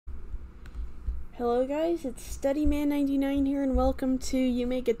Hello guys, it's StudyMan99 here and welcome to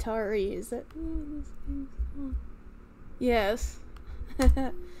Yume Gatari. Is that what this game's called? Yes.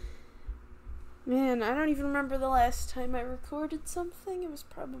 Man, I don't even remember the last time I recorded something. It was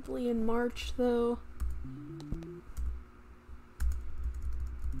probably in March though.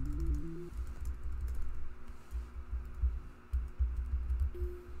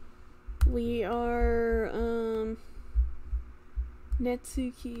 We are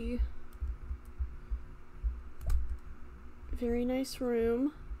Netsuki. Very nice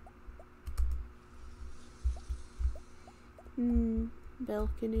room.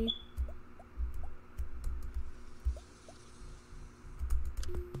 Balcony.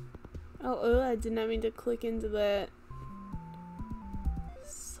 Oh, I did not mean to click into that.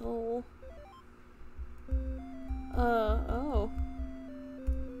 Soul. Oh.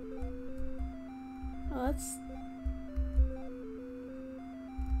 Oh,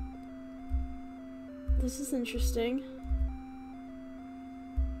 this is interesting.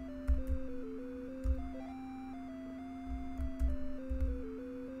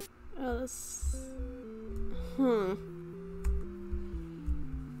 Oh, that's...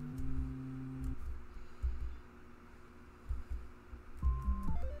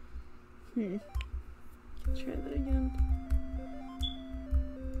 Try that again.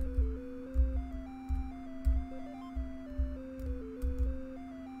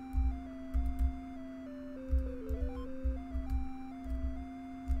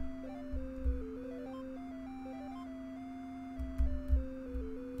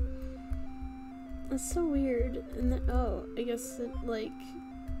 That's so weird. And then, oh, I guess it, like...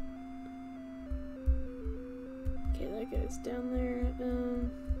 Okay, that guy's down there.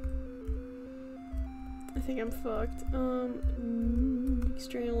 I think I'm fucked.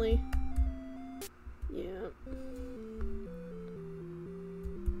 Extremely. Yeah.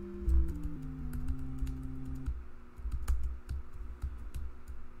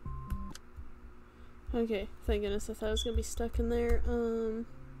 Okay, thank goodness. I thought I was gonna be stuck in there.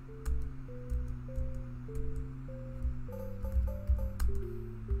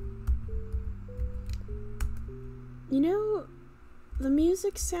 You know, the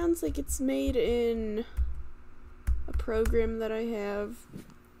music sounds like it's made in a program that I have,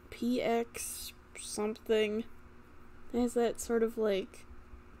 PX something. It has that sort of like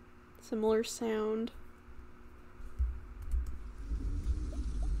similar sound.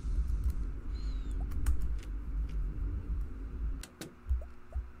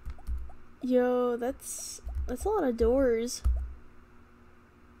 Yo, that's a lot of doors.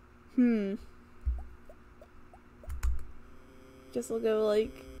 Guess I'll go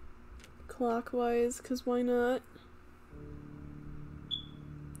like clockwise, cause why not?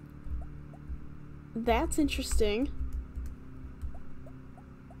 That's interesting.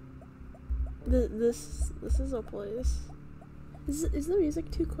 This is a place. Is the music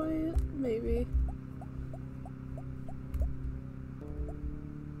too quiet? Maybe.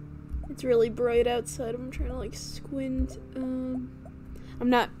 It's really bright outside. I'm trying to like squint. I'm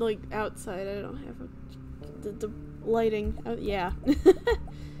not like outside. I don't have the lighting. Oh, yeah.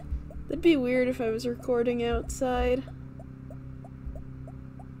 That'd be weird if I was recording outside.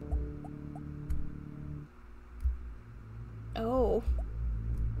 Oh.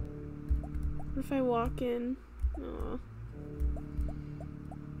 What if I walk in? Aw.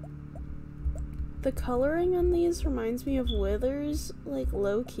 The coloring on these reminds me of Withers, like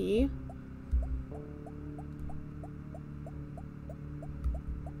low-key.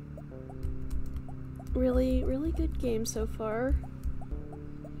 Really good game so far.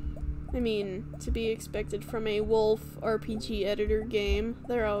 I mean, to be expected from a Wolf RPG editor game.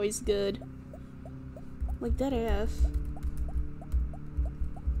 They're always good. Like, deadass.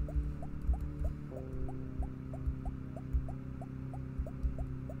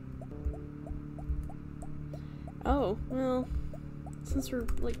 Oh, well, since we're,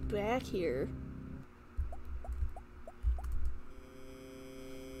 like, back here.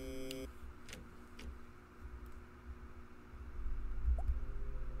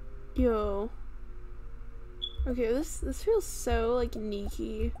 Yo. Okay, this feels so, like,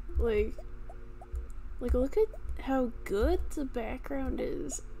 Nikki. Like, look at how good the background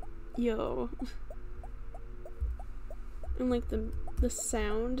is. Yo. And, like, the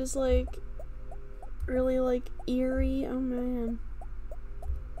sound is, like, really, like, eerie. Oh, man.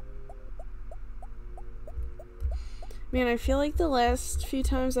 Man, I feel like the last few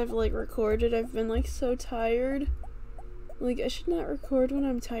times I've, like, recorded, I've been, like, so tired. Like, I should not record when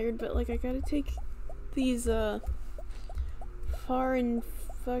I'm tired, but, like, I gotta take these, far and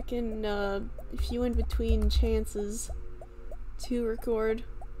fucking, few in between chances to record.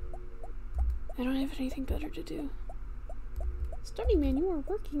 I don't have anything better to do. Study man, you are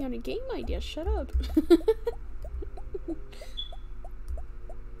working on a game idea. Shut up.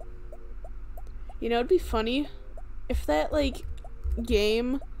 You know, it'd be funny if that, like,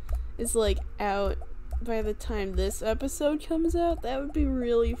 game is, like, out by the time this episode comes out. That would be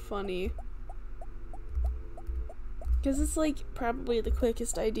really funny. Because it's, like, probably the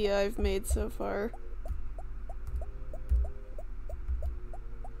quickest idea I've made so far.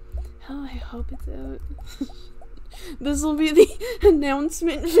 Oh, I hope it's out. This will be the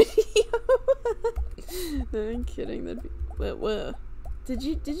announcement video. No, I'm kidding. That'd be... What? Did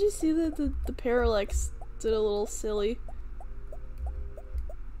you see that the parallax did a little silly?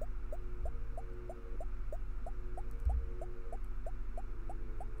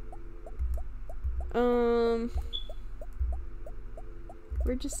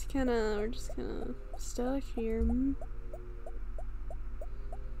 We're just kinda stuck here.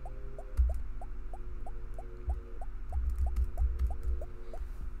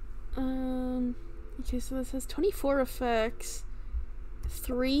 Okay, so this has 24 effects.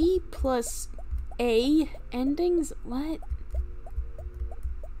 3 plus A endings? What?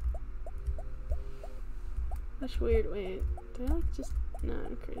 That's weird. Wait, did I just... No,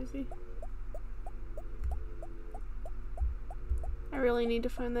 I'm crazy. I really need to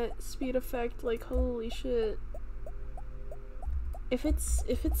find that speed effect, like, holy shit. If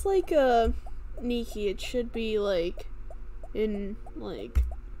it's like a Nikki, it should be like in like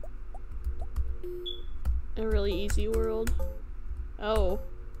a really easy world. Oh.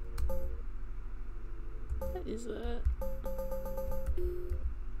 What is that?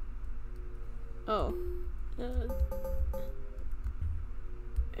 Oh.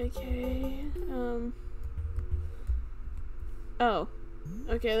 Okay. Oh.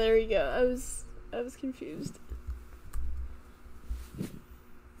 Okay, there we go. I was confused.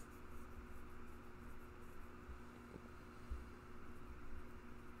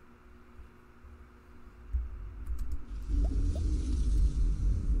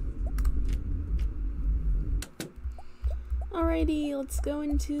 Alrighty, let's go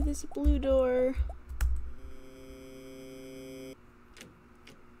into this blue door.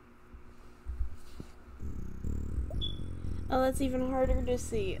 Oh, that's even harder to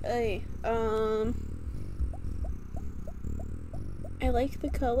see. Hey, I like the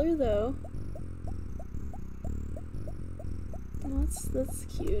color though. Oh, that's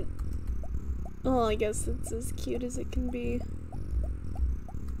cute. Well, I guess it's as cute as it can be.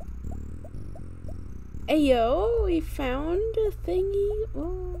 Ayo, we found a thingy.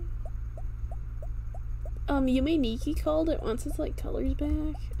 Oh. Yume Nikki called it wants its like colors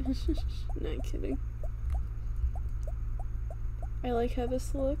back. Not kidding. I like how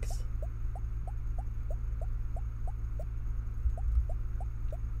this looks.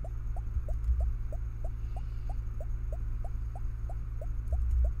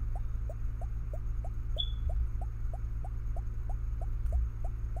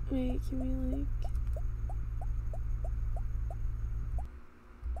 Wait, can we like...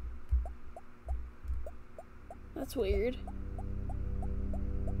 That's weird.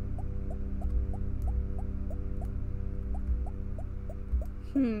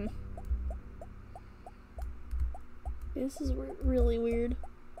 This is really weird.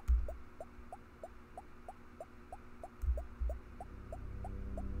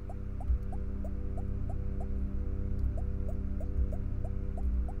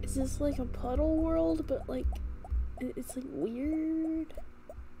 Is this like a puddle world, but like, it's like weird?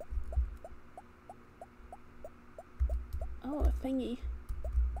 Oh, a thingy.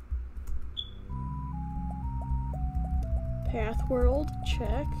 Path world,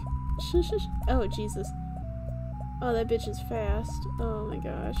 check. Oh, Jesus. Oh, that bitch is fast. Oh my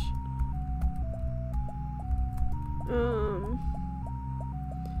gosh.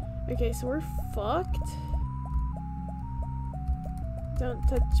 Okay, so we're fucked. Don't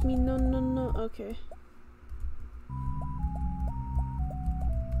touch me, no, no, no. Okay.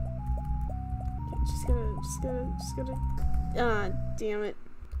 Just gonna. Ah, damn it.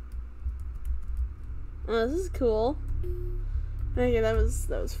 Oh, this is cool. Okay, that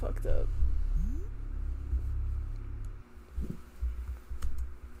was fucked up.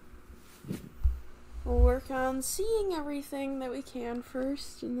 We'll work on seeing everything that we can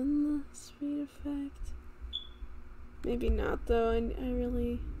first, and then the speed effect. Maybe not though. I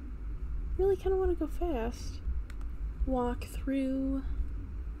really kind of want to go fast. Walk through.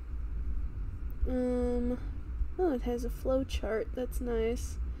 Oh, it has a flow chart. That's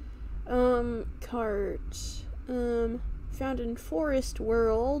nice. Cart. Found in Forest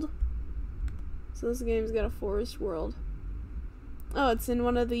World. So this game's got a forest world. Oh, it's in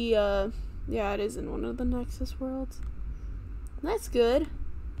one of the Yeah, it is in one of the Nexus worlds. That's good.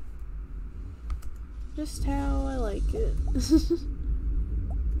 Just how I like it.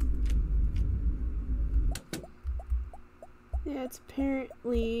 Yeah, it's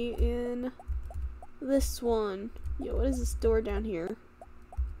apparently in this one. Yo, what is this door down here?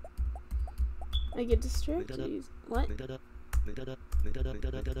 I get distracted. What?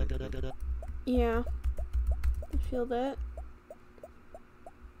 Yeah. I feel that.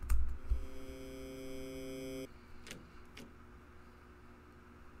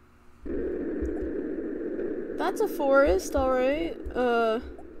 That's a forest, alright.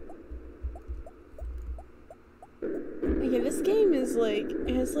 Okay, this game is like,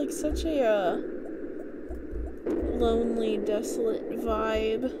 it has like such a, lonely, desolate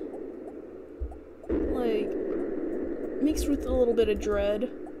vibe. Like, mixed with a little bit of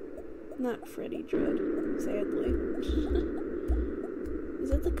dread. Not Freddy dread, sadly. Is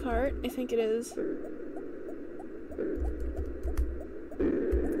that the cart? I think it is. Okay,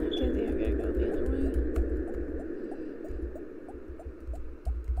 I think I gotta go the other way.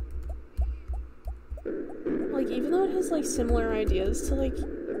 Like, even though it has, like, similar ideas to, like,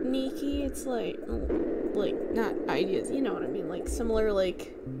 Nikki, it's, like, not ideas, you know what I mean, like, similar,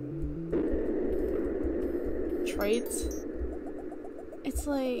 like, traits. It's,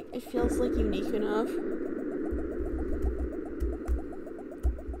 like, it feels, like, unique enough.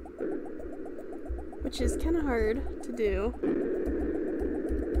 Which is kind of hard to do.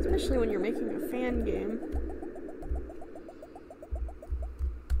 Especially when you're making a fan game.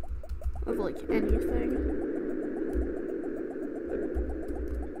 Of, like, anything.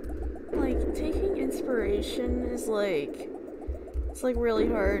 Like, taking inspiration is, like, it's, like, really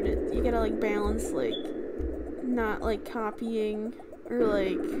hard. You gotta, like, balance, like, not, like, copying or,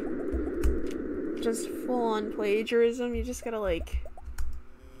 like, just full-on plagiarism. You just gotta, like,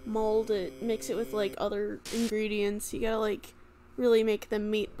 mold it, mix it with, like, other ingredients. You gotta, like, really make the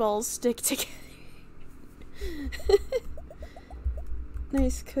meatballs stick together.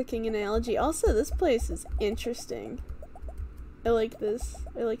 Nice cooking analogy. Also, this place is interesting. I like this.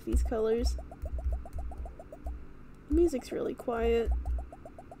 I like these colors. The music's really quiet.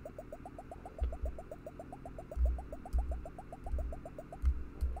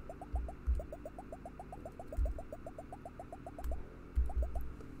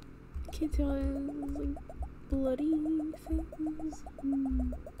 Can't tell, like, bloody things.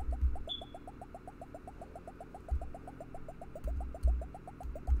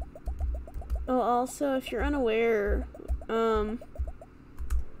 Oh, also, if you're unaware,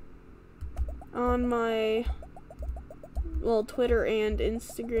 on my, well, Twitter and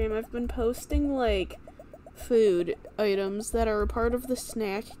Instagram, I've been posting, like, food items that are a part of the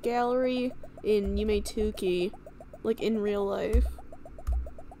snack gallery in Yume Nikki, like, in real life.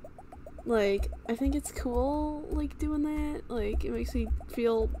 Like, I think it's cool, like, doing that. Like, it makes me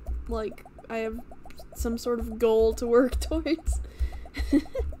feel like I have some sort of goal to work towards.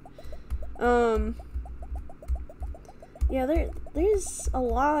 Yeah, there's a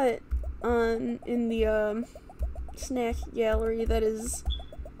lot in the, snack gallery that is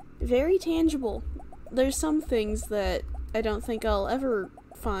very tangible. There's some things that I don't think I'll ever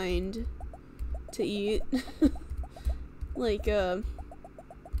find to eat. Like,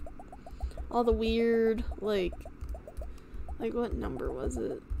 all the weird, like, what number was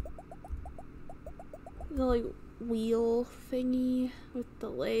it? The, like, wheel thingy with the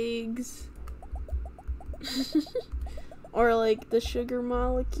legs. Or, like, the sugar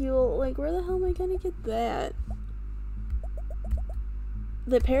molecule. Like, where the hell am I gonna get that?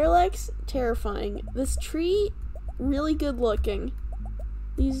 The parallax, terrifying. This tree, really good looking.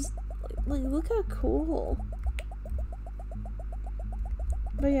 These, like, look how cool.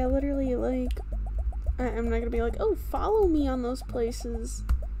 But yeah, literally, like, I'm not gonna be like, oh, follow me on those places.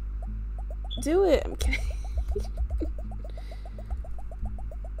 Do it. I'm kidding.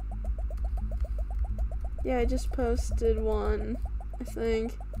 Yeah, I just posted one, I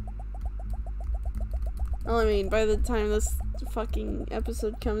think. Well, I mean, by the time this fucking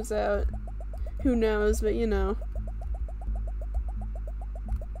episode comes out, who knows, but you know.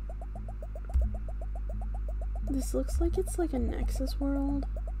 This looks like it's like a Nexus world.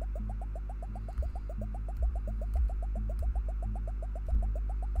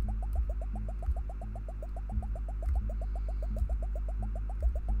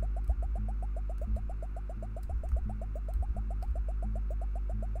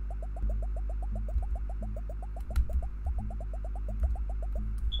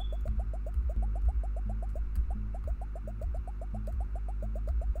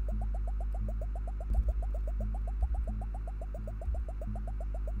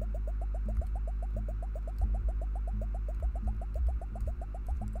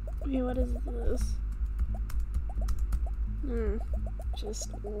 Okay, what is this?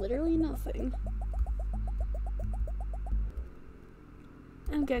 Just literally nothing.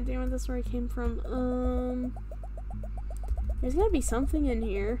 Oh god damn it, that's where I came from. There's gotta be something in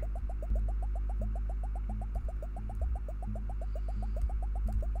here.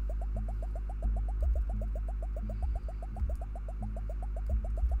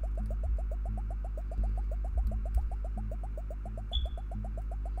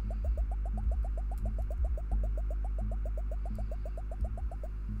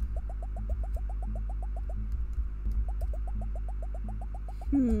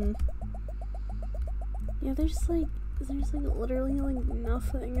 Yeah, there's like literally like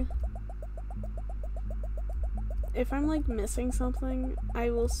nothing. If I'm like missing something, I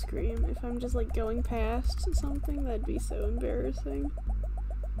will scream. If I'm just like going past something, that'd be so embarrassing.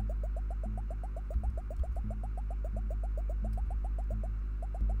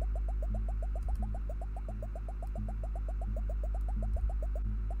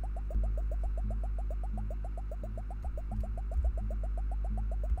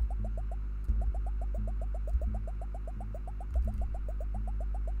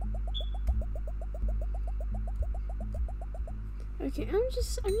 Okay, I'm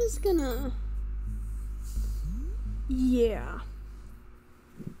just gonna... Yeah.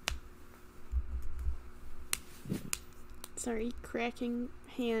 Sorry, cracking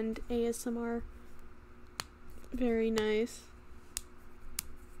hand ASMR. Very nice.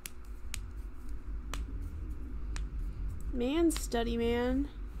 Man study, man.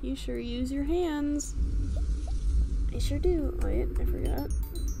 You sure use your hands. I sure do. Wait, I forgot.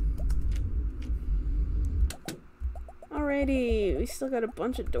 Alrighty, we still got a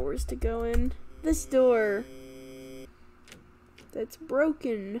bunch of doors to go in. This door. That's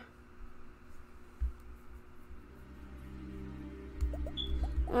broken.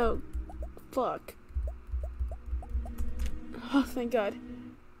 Oh, fuck. Oh, thank God.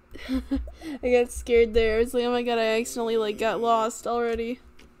 I got scared there. I was like, oh my god, I accidentally like got lost already.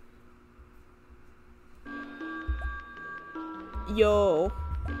 Yo.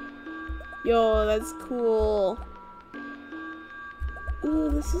 Yo, that's cool.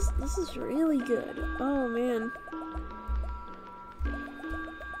 Ooh, this is really good. Oh man.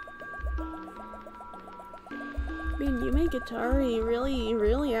 Man, Yume Gatari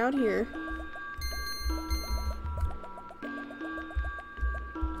really out here.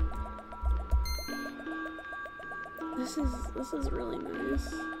 This is really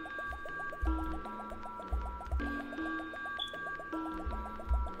nice.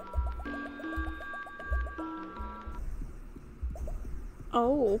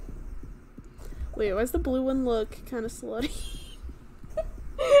 Oh. Wait, why does the blue one look kind of slutty? I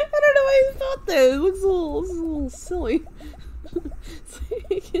don't know why I thought that. It looks a little silly.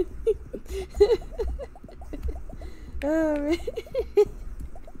 Oh man.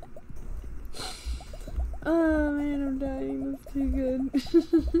 Oh man, I'm dying. That's too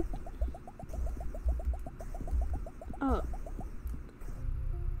good. Oh.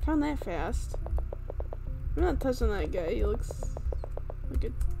 Found that fast. I'm not touching that guy. He looks like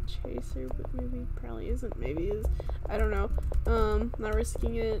a chaser, but maybe probably isn't. Maybe is. I don't know. Not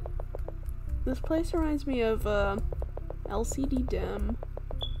risking it. This place reminds me of LCD Dem.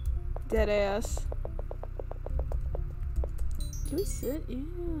 Deadass. Can we sit?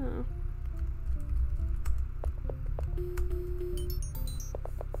 Yeah.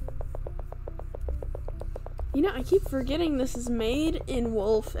 You know, I keep forgetting this is made in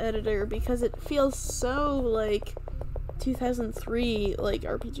Wolf Editor because it feels so like 2003 like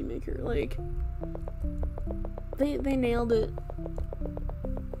RPG Maker. Like they nailed it.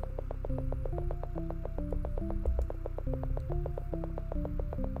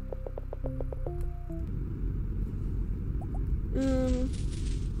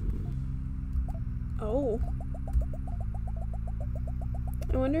 Oh.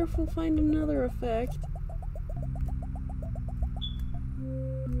 I wonder if we'll find another effect.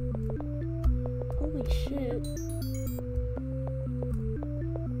 Holy shit.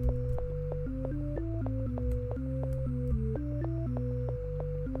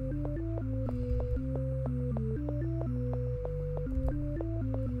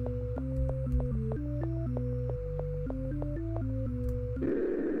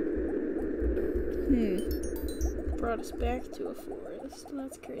 Brought us back to a forest.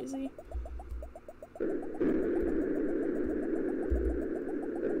 That's crazy.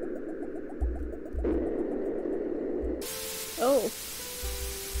 Oh.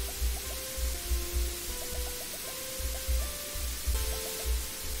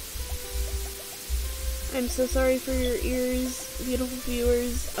 I'm so sorry for your ears, beautiful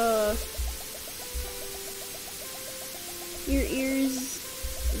viewers. Your ears,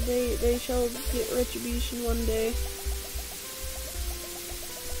 they shall get retribution one day.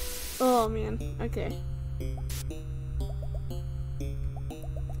 Oh man, okay.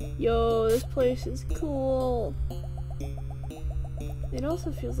 Yo, this place is cool. It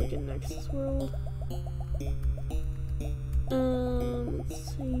also feels like a Nexus world.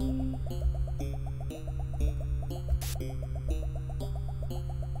 Let's see.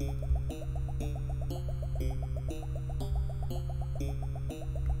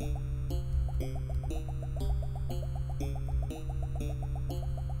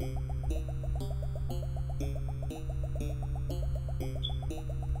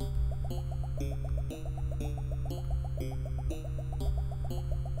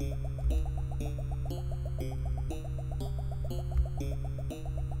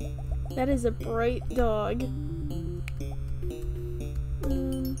 That is a bright dog.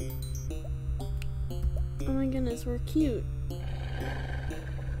 Oh my goodness, we're cute.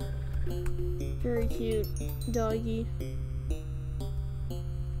 Very cute doggy.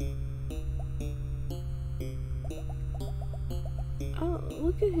 Oh,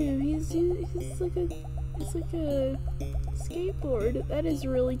 look at him. He's like a skateboard. That is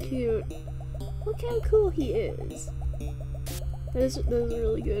really cute. Look how cool he is. That is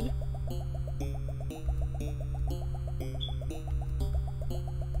really good.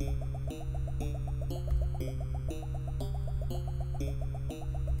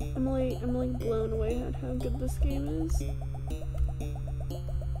 I'm like blown away at how good this game is.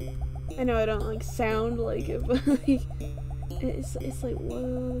 I know I don't like sound like it, but like it's like,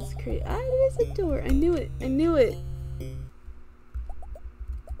 whoa, that's crazy. Ah, it is a door. I knew it. I knew it.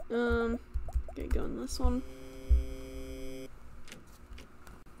 Okay, go in this one.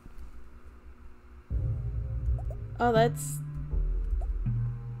 Oh,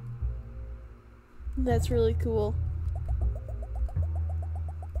 that's really cool.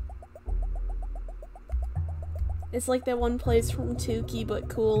 It's like that one place from Tukey, but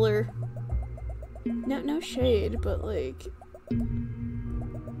cooler. No shade, but like,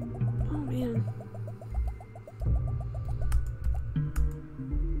 oh man.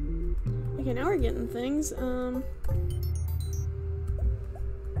 Okay, now we're getting things.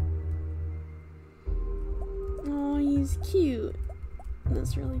 Oh, he's cute.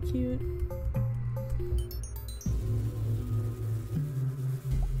 That's really cute.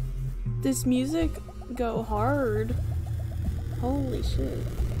 This music go hard. Holy shit.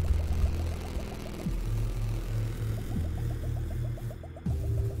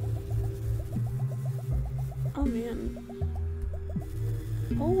 Oh man.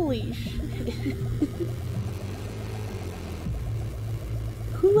 Holy shit.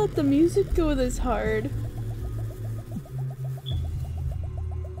 Who let the music go this hard?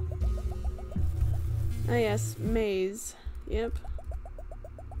 Ah yes, maze. Yep.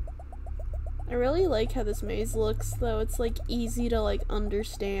 I really like how this maze looks, though. It's like easy to like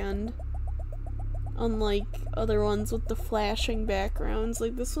understand, unlike other ones with the flashing backgrounds.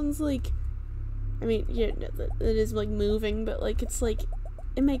 Like this one's like, I mean, yeah, it is like moving, but like it's like,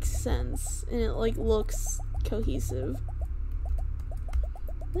 it makes sense and it like looks cohesive.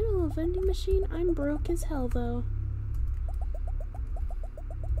 Little vending machine. I'm broke as hell though.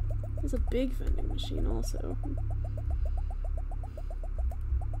 There's a big vending machine also.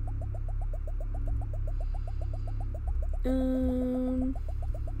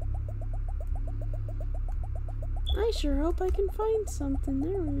 I sure hope I can find something.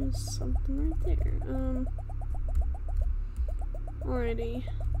 There is something right there. Alrighty.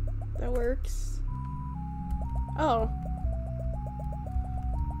 That works. Oh.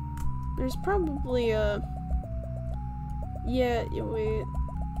 There's probably a... Yeah, wait.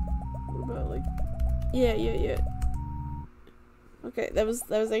 What about like... Yeah. Okay, that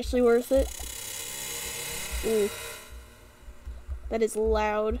was actually worth it. Ooh. That is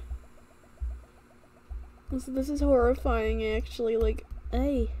loud. This is horrifying, actually. Like,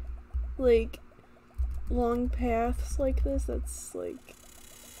 hey. Like, long paths like this, that's like...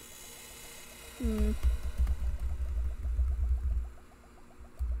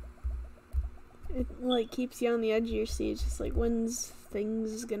 It, like, keeps you on the edge of your seat. It's just like, when's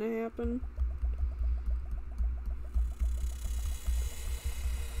things gonna happen?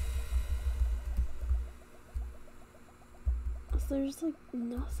 There's like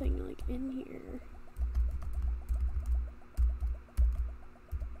nothing like in here.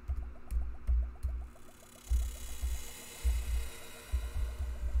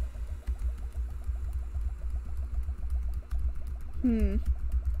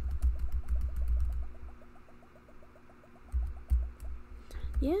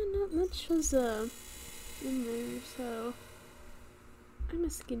 Yeah, not much was in there, so I'm a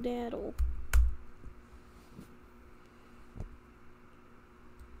skedaddle.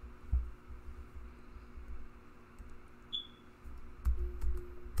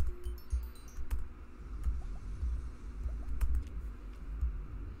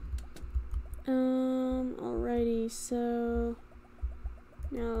 Alrighty, so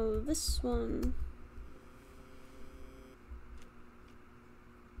now this one.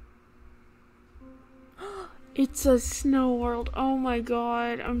 It's a snow world. Oh my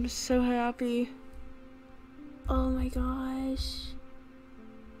god, I'm so happy. Oh my gosh.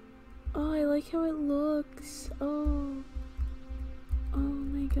 Oh, I like how it looks. Oh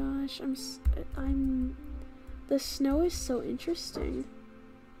my gosh, the snow is so interesting.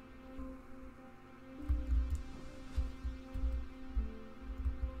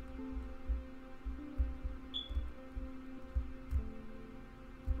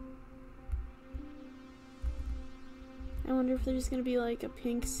 I wonder if there's gonna be like a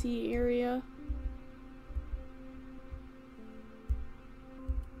pink sea area.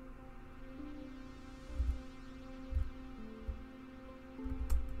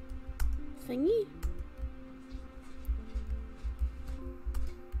 Thingy?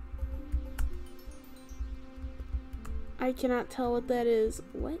 I cannot tell what that is.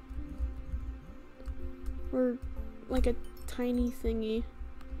 What? Or like a tiny thingy.